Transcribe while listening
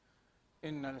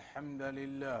إن الحمد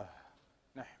لله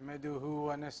نحمده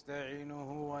ونستعينه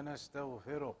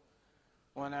ونستغفره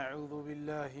ونعوذ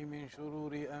بالله من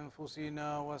شرور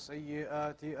أنفسنا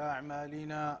وسيئات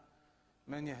أعمالنا.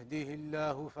 من يهده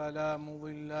الله فلا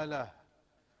مضل له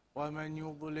ومن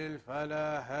يضلل فلا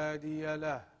هادي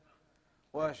له،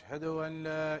 وأشهد أن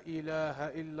لا إله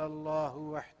إلا الله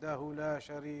وحده لا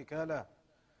شريك له،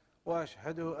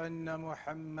 وأشهد أن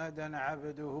محمدا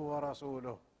عبده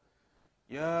ورسوله.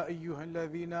 يا أيها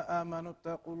الذين آمنوا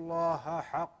اتقوا الله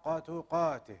حق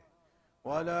تقاته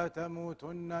ولا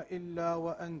تموتن إلا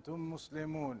وأنتم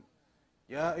مسلمون.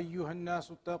 يا أيها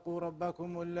الناس اتقوا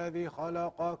ربكم الذي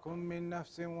خلقكم من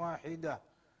نفس واحدة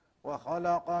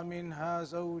وخلق منها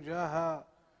زوجها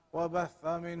وبث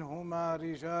منهما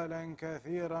رجالا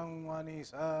كثيرا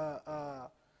ونساء،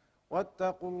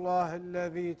 واتقوا الله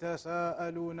الذي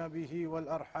تساءلون به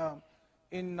والأرحام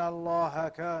إن الله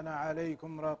كان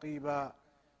عليكم رقيبا.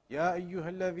 يا أيها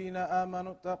الذين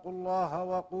آمنوا اتقوا الله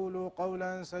وقولوا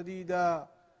قولا سديدا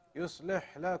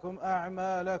يصلح لكم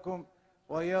أعمالكم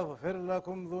ويغفر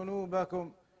لكم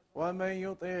ذنوبكم، ومن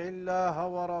يطع الله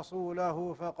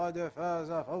ورسوله فقد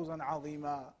فاز فوزا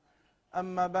عظيما.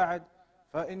 أما بعد،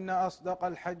 فإن أصدق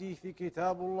الحديث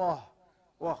كتاب الله،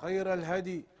 وخير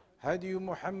الهدي هدي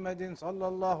محمد صلى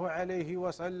الله عليه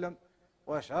وسلم،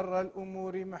 وشر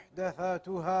الأمور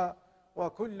محدثاتها،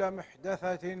 وكل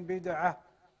محدثة بدعة،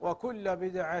 وكل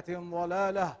بدعة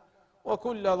ضلالة،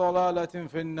 وكل ضلالة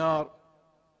في النار.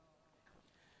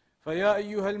 فيا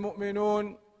أيها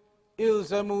المؤمنون،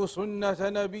 الزموا سنة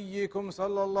نبيكم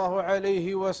صلى الله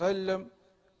عليه وسلم،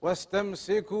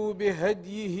 واستمسكوا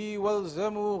بهديه،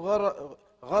 والزموا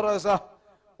غرزه،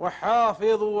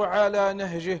 وحافظوا على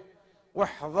نهجه،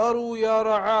 واحذروا يا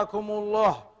رعاكم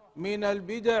الله من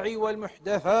البدع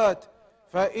والمحدثات،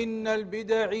 فإن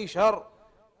البدع شر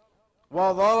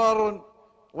وضرر.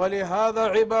 ولهذا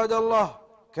عباد الله،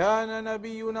 كان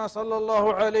نبينا صلى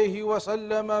الله عليه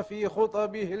وسلم في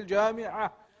خطبه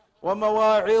الجامعة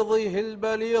ومواعظه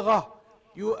البليغة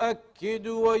يؤكد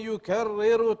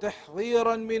ويكرر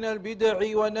تحذيرا من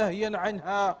البدع ونهيا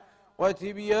عنها،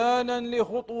 وتبيانا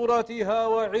لخطورتها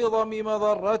وعظم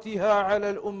مضرتها على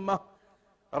الأمة.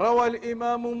 روى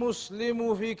الإمام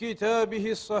مسلم في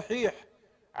كتابه الصحيح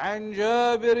عن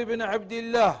جابر بن عبد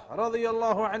الله رضي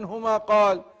الله عنهما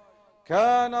قال: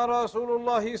 كان رسول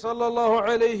الله صلى الله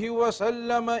عليه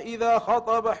وسلم إذا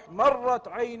خطب احمرت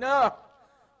عيناه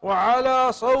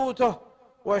وعلى صوته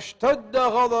واشتد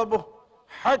غضبه،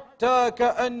 حتى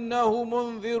كأنه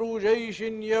منذر جيش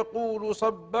يقول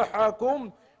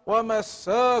صبحكم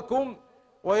ومساكم،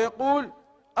 ويقول: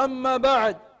 أما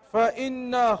بعد،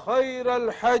 فإن خير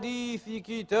الحديث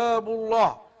كتاب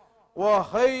الله،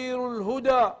 وخير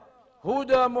الهدى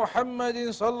هدى محمد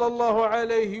صلى الله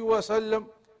عليه وسلم،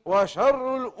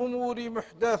 وشر الأمور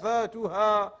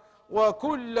محدثاتها،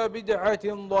 وكل بدعة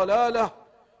ضلالة.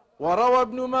 وروى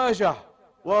ابن ماجه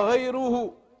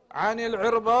وغيره عن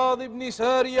العرباض بن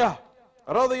سارية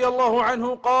رضي الله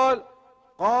عنه قال: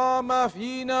 قام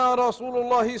فينا رسول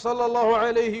الله صلى الله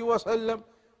عليه وسلم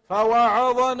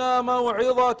فوعظنا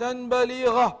موعظة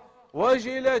بليغة،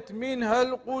 وجلت منها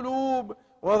القلوب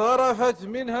وذرفت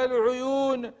منها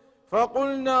العيون،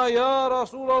 فقلنا: يا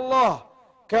رسول الله،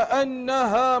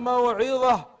 كأنها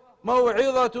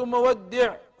موعظة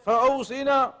مودع،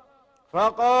 فأوصنا.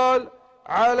 فقال: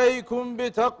 عليكم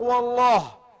بتقوى الله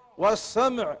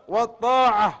والسمع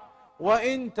والطاعة،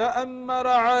 وإن تأمر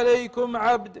عليكم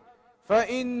عبد،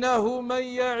 فإنه من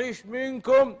يعش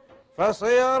منكم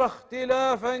فسيرى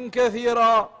اختلافا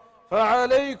كثيرا،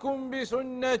 فعليكم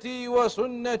بسنتي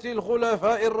وسنة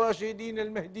الخلفاء الراشدين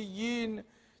المهديين،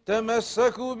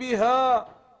 تمسكوا بها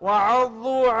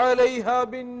وعضوا عليها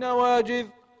بالنواجذ،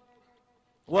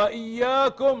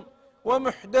 وإياكم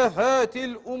ومحدثات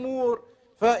الأمور،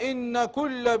 فإن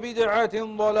كل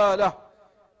بدعة ضلالة.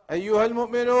 أيها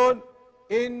المؤمنون،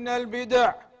 إن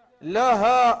البدع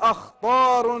لها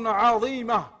أخطار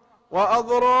عظيمة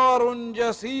وأضرار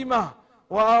جسيمة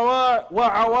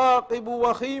وعواقب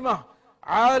وخيمة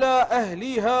على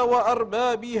أهلها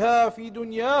وأربابها في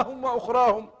دنياهم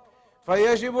وأخراهم،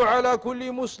 فيجب على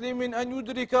كل مسلم أن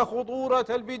يدرك خطورة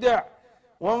البدع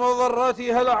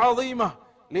ومضرتها العظيمة،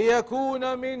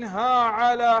 ليكون منها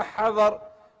على حذر،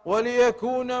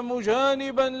 وليكون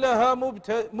مجانبا لها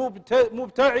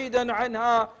مبتعدا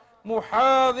عنها،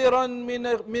 محاذرا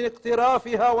من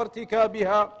اقترافها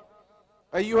وارتكابها.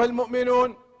 أيها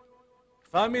المؤمنون،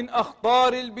 فمن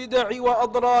أخطار البدع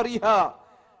وأضرارها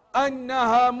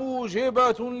أنها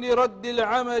موجبة لرد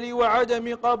العمل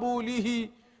وعدم قبوله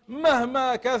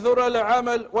مهما كثر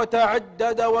العمل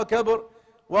وتعدد وكبر.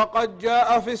 وقد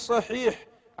جاء في الصحيح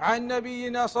عن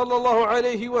نبينا صلى الله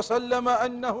عليه وسلم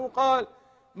أنه قال: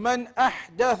 من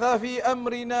أحدث في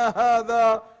أمرنا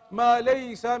هذا ما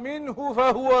ليس منه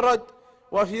فهو رد.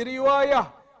 وفي رواية: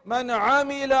 من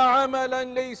عمل عملا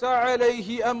ليس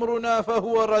عليه أمرنا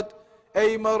فهو رد،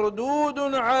 أي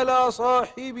مردود على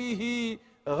صاحبه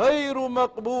غير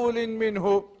مقبول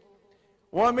منه.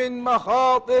 ومن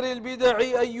مخاطر البدع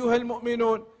أيها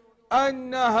المؤمنون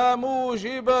أنها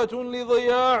موجبة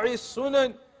لضياع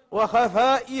السنن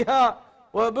وخفائها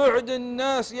وبعد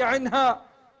الناس عنها.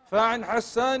 فعن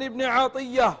حسان بن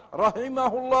عطية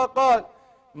رحمه الله قال: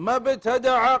 ما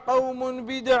ابتدع قوم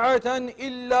بدعة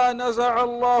إلا نزع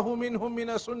الله منهم من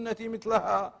السنة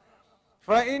مثلها،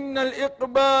 فإن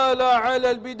الإقبال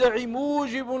على البدع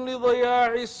موجب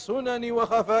لضياع السنن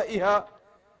وخفائها.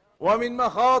 ومن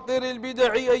مخاطر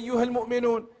البدع أيها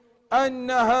المؤمنون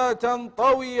أنها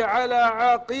تنطوي على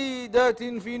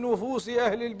عقيدة في نفوس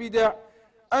أهل البدع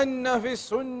أن في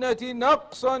السنة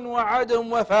نقصا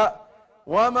وعدم وفاء.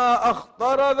 وما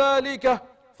أخطر ذلك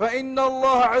فإن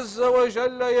الله عز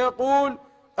وجل يقول: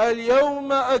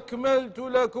 اليوم أكملت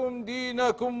لكم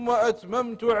دينكم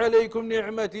وأتممت عليكم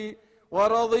نعمتي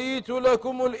ورضيت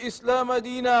لكم الإسلام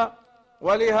دينا.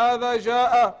 ولهذا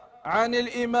جاء عن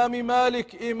الإمام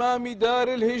مالك إمام دار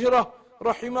الهجرة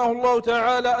رحمه الله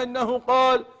تعالى أنه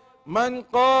قال: من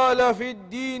قال في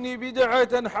الدين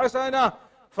بدعة حسنة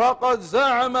فقد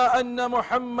زعم أن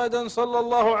محمدا صلى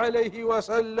الله عليه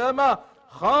وسلم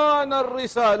خان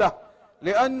الرسالة،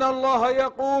 لأن الله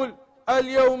يقول: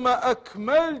 اليوم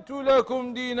أكملت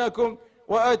لكم دينكم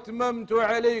وأتممت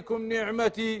عليكم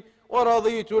نعمتي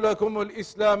ورضيت لكم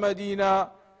الإسلام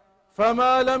دينا.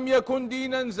 فما لم يكن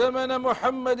دينا زمن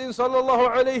محمد صلى الله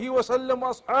عليه وسلم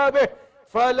وأصحابه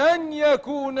فلن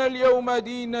يكون اليوم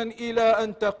دينا إلى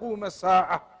أن تقوم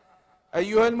الساعة.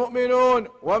 أيها المؤمنون،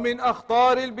 ومن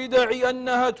أخطار البدع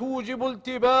أنها توجب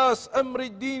التباس أمر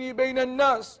الدين بين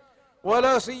الناس،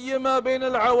 ولا سيما بين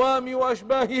العوام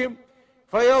وأشباههم،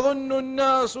 فيظن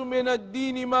الناس من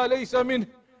الدين ما ليس منه،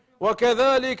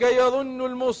 وكذلك يظن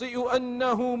المسيء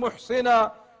أنه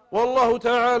محسنا. والله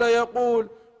تعالى يقول: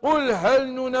 قل هل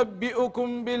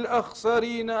ننبئكم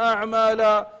بالأخسرين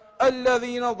أعمالا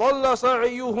الذين ضل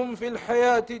سعيهم في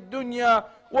الحياة الدنيا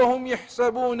وهم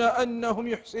يحسبون أنهم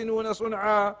يحسنون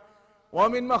صنعا.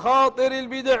 ومن مخاطر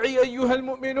البدع أيها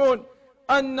المؤمنون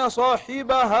أن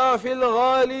صاحبها في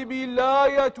الغالب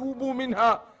لا يتوب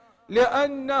منها،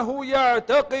 لأنه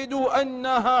يعتقد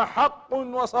أنها حق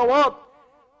وصواب.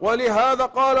 ولهذا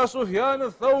قال سفيان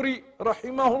الثوري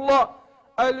رحمه الله: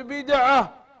 البدعة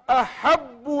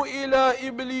أحب إلى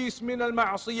إبليس من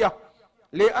المعصية،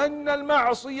 لأن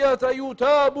المعصية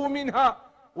يتاب منها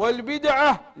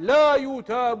والبدعة لا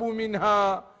يتاب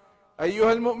منها.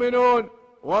 أيها المؤمنون،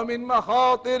 ومن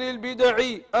مخاطر البدع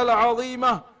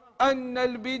العظيمة أن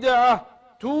البدعة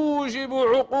توجب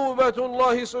عقوبة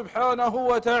الله سبحانه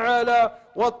وتعالى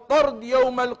والطرد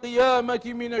يوم القيامة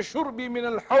من الشرب من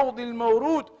الحوض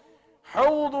المورود،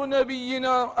 حوض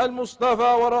نبينا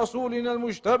المصطفى ورسولنا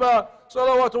المجتبى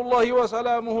صلوات الله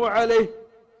وسلامه عليه.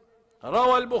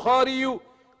 روى البخاري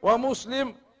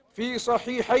ومسلم في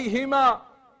صحيحيهما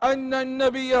أن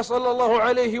النبي صلى الله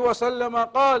عليه وسلم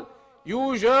قال: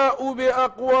 يجاء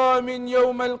بأقوام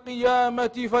يوم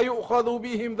القيامة فيؤخذ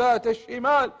بهم ذات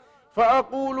الشمال،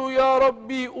 فأقول: يا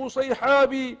ربي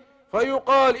أصيحابي،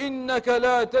 فيقال: إنك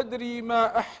لا تدري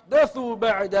ما أحدثوا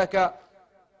بعدك.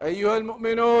 أيها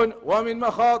المؤمنون، ومن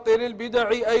مخاطر البدع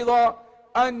أيضا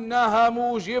أنها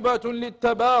موجبة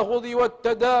للتباغض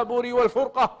والتدابر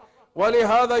والفرقة،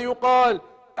 ولهذا يقال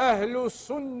أهل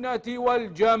السنة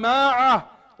والجماعة،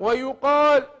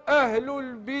 ويقال أهل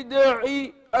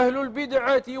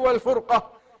البدعة والفرقة،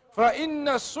 فإن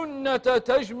السنة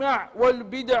تجمع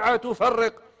والبدعة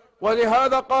تفرق.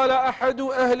 ولهذا قال أحد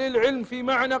أهل العلم في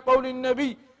معنى قول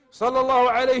النبي صلى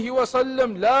الله عليه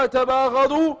وسلم: لا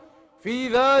تباغضوا، في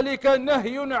ذلك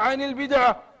نهي عن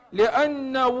البدعة،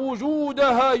 لأن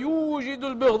وجودها يوجد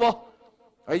البغضة.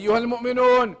 أيها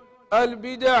المؤمنون،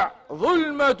 البدع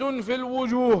ظلمة في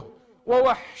الوجوه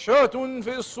ووحشة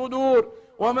في الصدور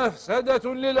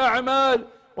ومفسدة للأعمال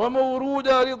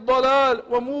ومورودة للضلال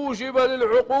وموجبة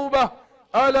للعقوبة.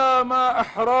 ألا ما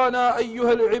أحرانا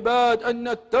أيها العباد أن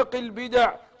نتقي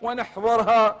البدع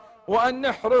ونحذرها، وأن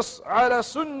نحرص على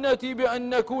السنة بأن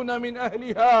نكون من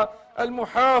أهلها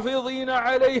المحافظين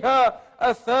عليها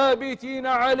الثابتين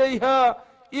عليها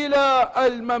إلى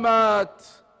الممات.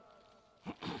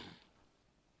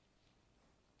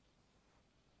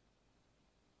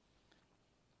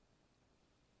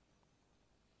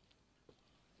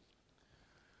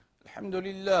 الحمد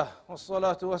لله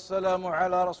والصلاة والسلام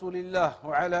على رسول الله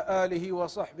وعلى آله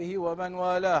وصحبه ومن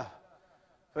والاه.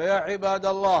 فيا عباد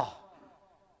الله,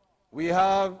 we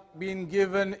have been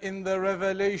given in the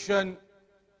revelation,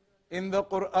 in the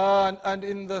Quran and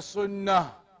in the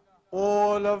Sunnah,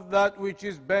 all of that which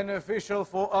is beneficial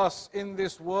for us in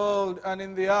this world and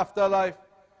in the afterlife.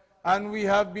 And we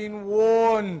have been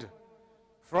warned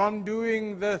from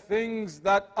doing the things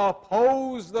that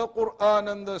oppose the Quran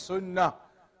and the Sunnah.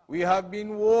 We have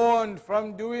been warned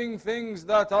from doing things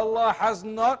that Allah has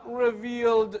not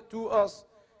revealed to us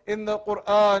in the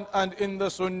Quran and in the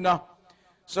Sunnah.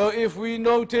 So if we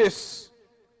notice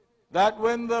that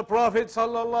when the Prophet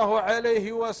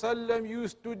ﷺ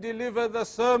used to deliver the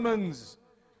sermons,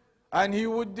 and he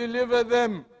would deliver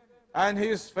them, and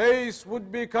his face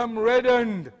would become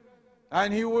reddened,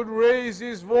 and he would raise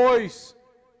his voice,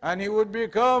 and he would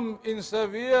become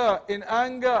severe in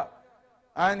anger,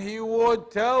 and he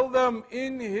would tell them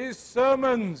in his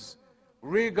sermons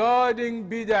regarding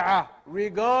bid'ah,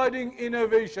 regarding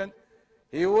innovation,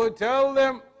 he would tell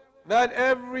them that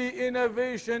every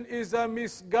innovation is a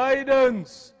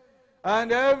misguidance,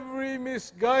 and every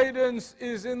misguidance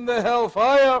is in the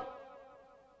hellfire.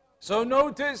 So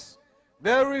notice,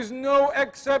 there is no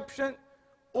exception.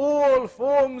 All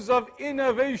forms of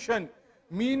innovation,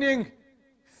 meaning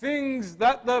things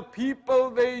that the people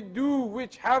they do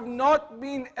which have not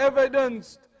been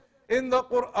evidenced in the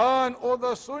Quran or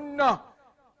the Sunnah,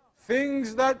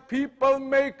 things that people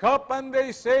make up and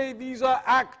they say these are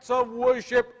acts of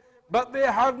worship, but they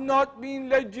have not been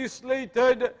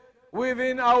legislated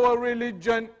within our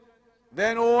religion,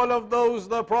 then all of those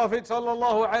the Prophet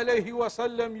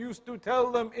ﷺ used to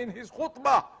tell them in his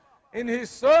khutbah, in his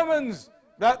sermons,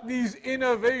 that these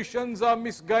innovations are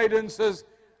misguidances,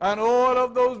 and all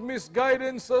of those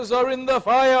misguidances are in the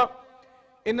fire.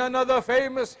 In another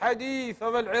famous hadith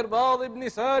of Al-Irbad ibn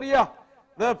Sariyah,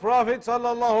 the Prophet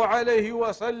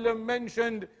ﷺ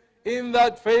mentioned in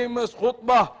that famous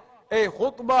khutbah, a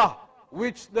khutbah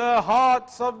which the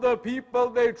hearts of the people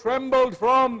they trembled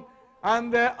from,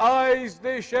 and their eyes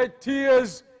they shed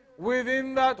tears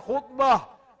within that khutbah.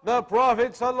 The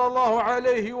Prophet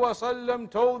ﷺ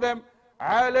told them,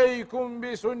 "Alaykum bi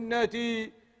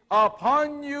sunnati,"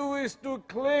 upon you is to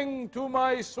cling to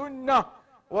my sunnah,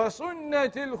 wa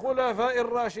sunnati al-khulafa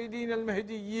ar-rashidin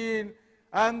al-mahdiyyin,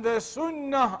 and the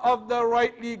sunnah of the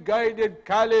rightly guided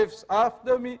caliphs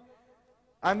after me.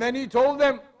 And then he told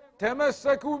them,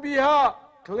 "Tamassaku biha,"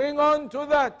 cling on to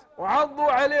that, وَعَضُّوا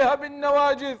عَلَيْهَا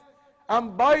بِالنَّوَاجِذِ,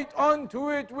 and bite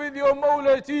onto it with your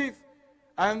molar teeth.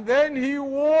 And then he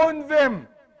warned them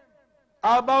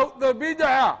about the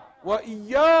bid'ah,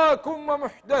 وَإِيَّاكُمْ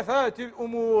وَمُحْدَثَاتِ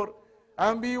الْأُمُورِ,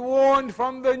 and be warned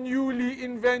from the newly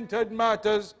invented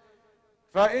matters.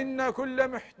 فَإِنَّ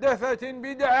كُلَّ مُحْدَثَةٍ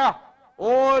بِدْعَةٍ,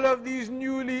 all of these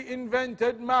newly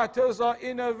invented matters are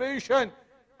innovation,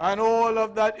 and all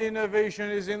of that innovation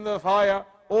is in the fire.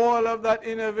 All of that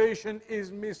innovation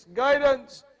is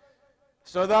misguidance.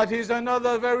 So that is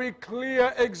another very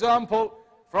clear example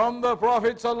from the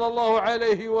Prophet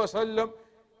ﷺ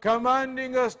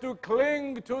commanding us to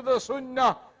cling to the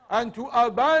Sunnah and to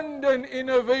abandon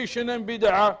innovation and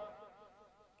bid'ah.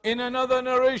 In another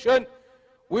narration,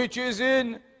 which is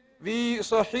in the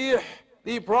Sahih,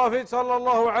 the Prophet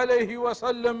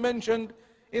ﷺ mentioned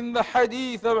in the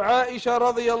hadith of Aisha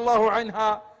radiyallahu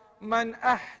anha, "Man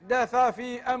ahdatha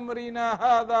fi amrina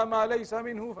hadha ma laysa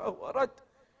minhu fahuwa rad."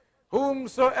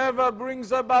 Whomsoever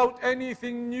brings about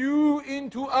anything new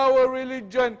into our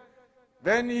religion,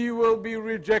 then he will be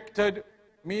rejected,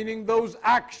 meaning those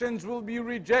actions will be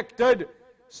rejected.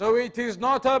 So it is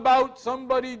not about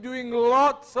somebody doing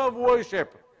lots of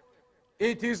worship.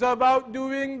 It is about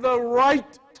doing the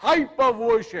right type of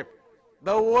worship,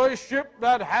 the worship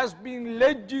that has been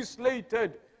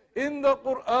legislated in the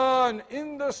Quran,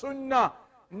 in the Sunnah,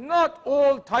 not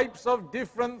all types of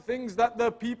different things that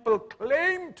the people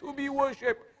claim to be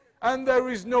worship, and there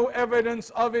is no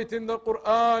evidence of it in the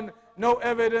Quran, no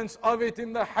evidence of it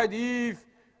in the Hadith.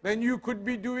 Then you could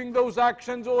be doing those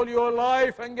actions all your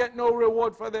life and get no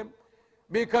reward for them,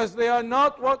 because they are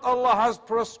not what Allah has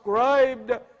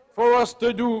prescribed for us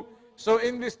to do. So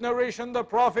in this narration the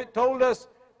Prophet told us,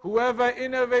 whoever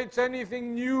innovates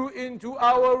anything new into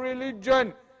our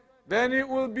religion, then it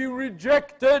will be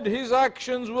rejected, his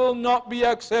actions will not be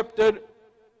accepted.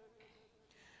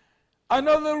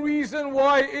 Another reason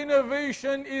why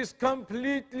innovation is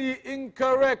completely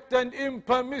incorrect and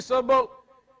impermissible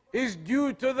is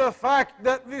due to the fact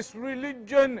that this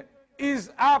religion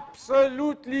is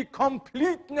absolutely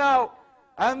complete now,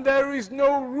 and there is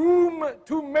no room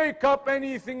to make up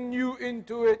anything new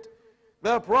into it.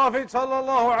 The Prophet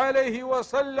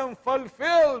ﷺ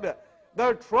fulfilled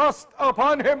the trust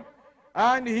upon him,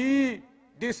 and he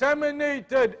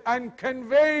disseminated and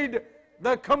conveyed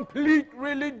the complete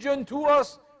religion to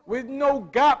us with no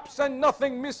gaps and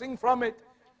nothing missing from it.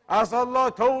 As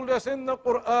Allah told us in the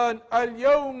Quran,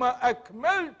 Al-Yawma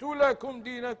akmaltu lakum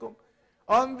dinakum.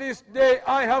 On this day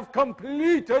I have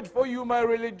completed for you my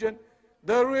religion.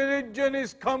 The religion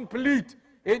is complete.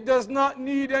 It does not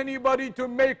need anybody to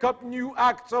make up new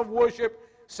acts of worship,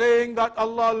 saying that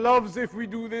Allah loves if we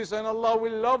do this and Allah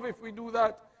will love if we do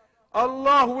that.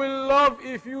 Allah will love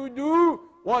if you do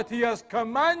what He has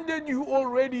commanded you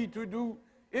already to do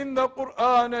in the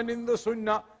Quran and in the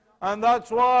Sunnah. And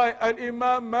that's why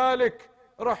Al-Imam Malik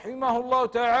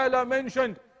rahimahullah ta'ala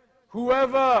mentioned,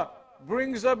 whoever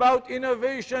brings about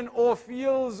innovation or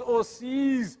feels or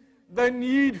sees the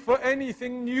need for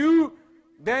anything new,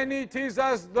 then it is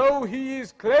as though he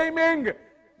is claiming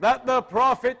that the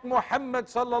Prophet Muhammad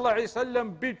sallallahu alaihi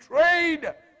wasallam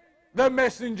betrayed the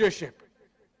messengership.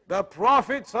 The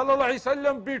Prophet sallallahu alaihi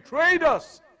wasallam betrayed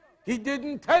us. He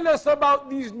didn't tell us about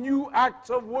these new acts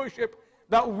of worship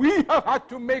that we have had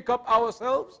to make up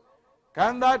ourselves.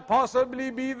 Can that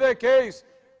possibly be the case,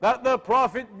 that the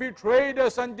Prophet betrayed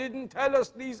us and didn't tell us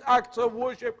these acts of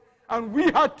worship and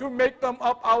we had to make them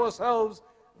up ourselves?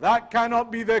 That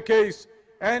cannot be the case.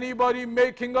 Anybody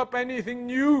making up anything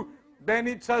new, then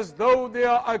it's as though they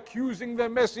are accusing the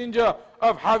messenger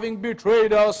of having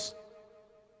betrayed us.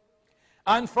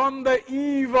 And from the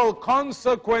evil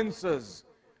consequences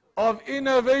of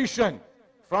innovation,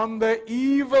 from the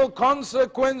evil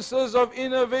consequences of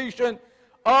innovation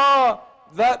are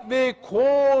that they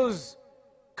cause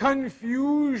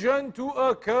confusion to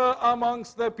occur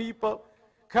amongst the people.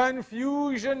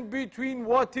 Confusion between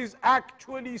what is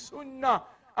actually sunnah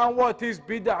and what is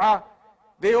bid'ah.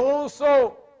 They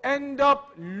also end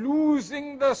up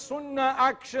losing the sunnah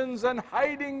actions and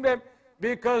hiding them,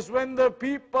 because when the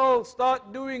people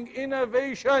start doing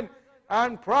innovation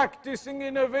and practicing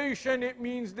innovation, it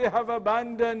means they have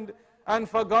abandoned and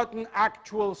forgotten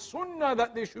actual sunnah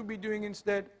that they should be doing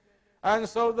instead. And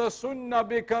so the sunnah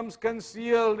becomes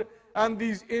concealed and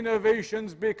these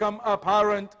innovations become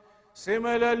apparent.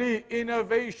 Similarly,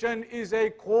 innovation is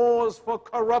a cause for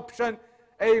corruption,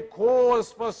 a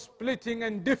cause for splitting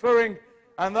and differing.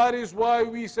 And that is why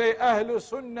we say Ahlul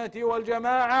Sunnati wal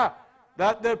Jama'ah,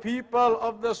 that the people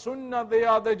of the Sunnah, they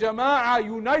are the Jama'ah,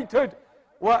 united.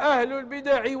 Wa Ahlul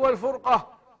Bid'i wal Furqah.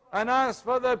 And as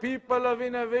for the people of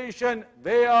innovation,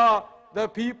 they are the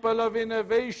people of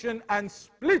innovation and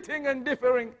splitting and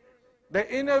differing. The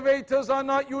innovators are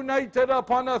not united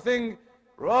upon a thing,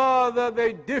 rather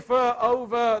they differ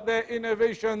over their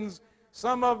innovations.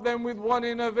 Some of them with one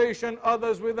innovation,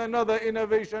 others with another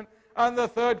innovation, and the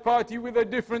third party with a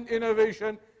different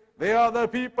innovation. They are the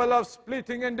people of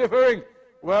splitting and differing.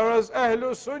 Whereas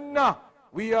Ahlul Sunnah,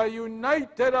 we are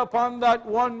united upon that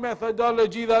one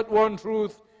methodology, that one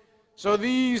truth. So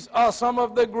these are some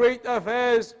of the great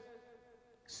affairs.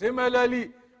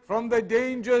 Similarly, from the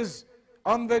dangers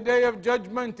on the Day of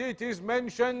Judgment, it is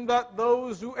mentioned that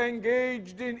those who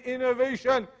engaged in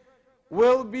innovation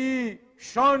will be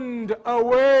shunned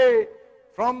away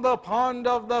from the pond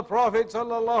of the Prophet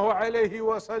sallallahu alaihi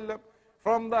wasallam,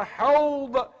 from the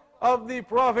hawd of the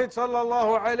Prophet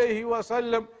sallallahu alaihi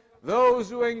wasallam. Those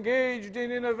who engaged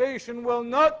in innovation will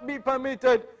not be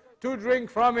permitted to drink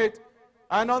from it.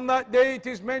 And on that day it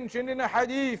is mentioned in a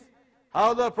hadith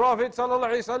how the Prophet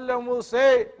ﷺ will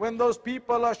say, when those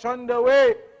people are shunned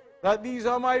away, that these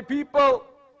are my people.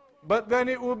 But then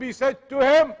it will be said to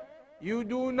him, you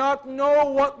do not know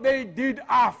what they did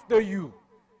after you.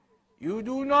 You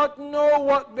do not know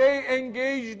what they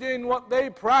engaged in, what they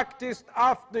practiced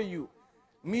after you.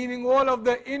 Meaning all of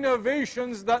the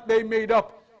innovations that they made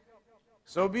up.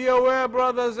 So be aware,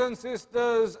 brothers and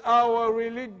sisters, our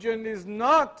religion is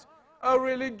not a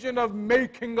religion of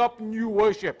making up new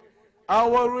worship.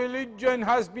 Our religion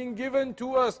has been given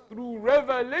to us through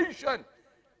revelation,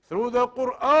 through the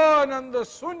Quran and the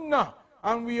Sunnah,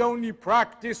 and we only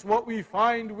practice what we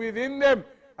find within them,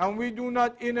 and we do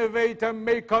not innovate and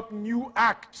make up new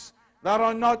acts that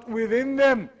are not within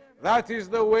them. That is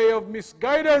the way of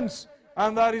misguidance,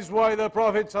 and that is why the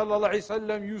Prophet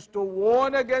ﷺ used to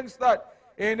warn against that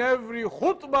in every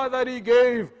khutbah that he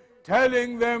gave,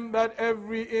 telling them that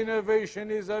every innovation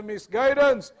is a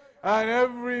misguidance, and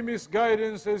every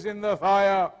misguidance is in the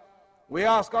fire. We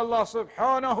ask Allah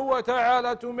subhanahu wa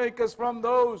ta'ala to make us from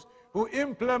those who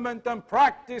implement and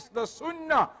practice the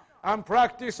sunnah and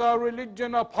practice our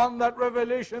religion upon that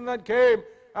revelation that came,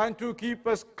 and to keep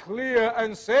us clear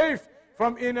and safe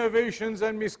from innovations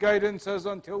and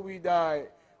misguidances until we die.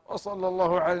 Wa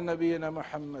sallallahu ala nabiyyina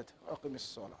Muhammad. Aqim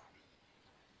as-salah.